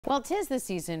Well, 'tis the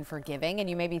season for giving, and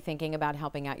you may be thinking about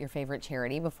helping out your favorite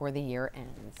charity before the year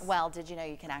ends. Well, did you know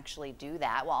you can actually do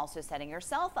that while also setting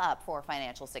yourself up for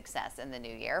financial success in the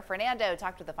new year? Fernando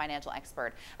talked with a financial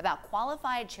expert about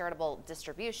qualified charitable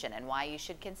distribution and why you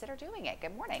should consider doing it.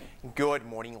 Good morning. Good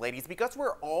morning, ladies. Because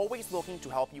we're always looking to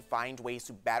help you find ways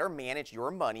to better manage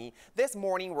your money, this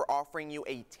morning we're offering you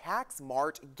a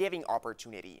tax-smart giving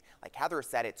opportunity. Like Heather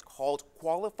said, it's called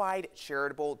Qualified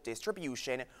Charitable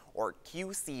Distribution, or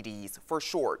QCDs for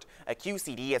short. A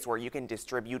QCD is where you can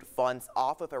distribute funds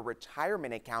off of a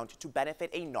retirement account to benefit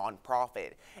a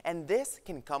nonprofit. And this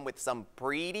can come with some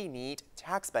pretty neat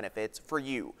tax benefits for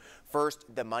you. First,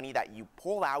 the money that you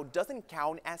pull out doesn't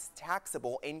count as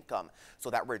taxable income, so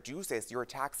that reduces your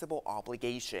taxable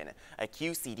obligation. A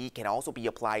QCD can also be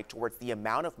applied towards the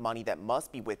amount of money that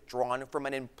must be withdrawn from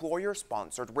an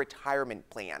employer-sponsored retirement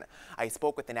plan. I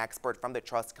spoke with an expert from the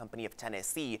Trust Company of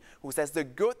Tennessee who says the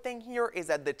good thing here is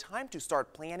that the time to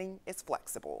start planning is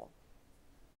flexible.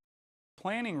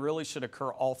 Planning really should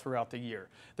occur all throughout the year.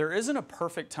 There isn't a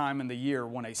perfect time in the year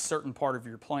when a certain part of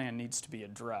your plan needs to be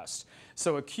addressed.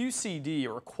 So a QCD,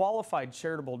 or qualified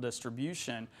charitable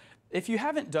distribution, if you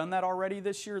haven't done that already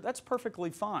this year, that's perfectly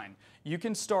fine. You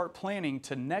can start planning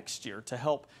to next year to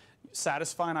help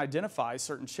satisfy and identify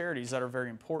certain charities that are very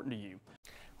important to you.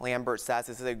 Lambert says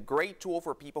this is a great tool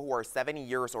for people who are 70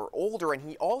 years or older, and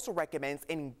he also recommends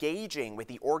engaging with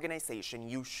the organization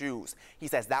you choose. He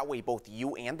says that way both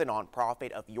you and the nonprofit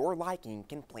of your liking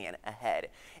can plan ahead.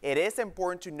 It is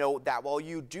important to note that while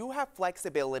you do have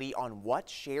flexibility on what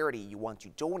charity you want to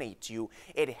donate to,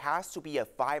 it has to be a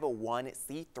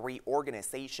 501c3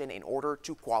 organization in order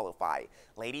to qualify.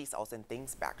 Ladies, I'll send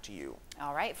things back to you.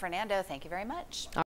 All right, Fernando, thank you very much.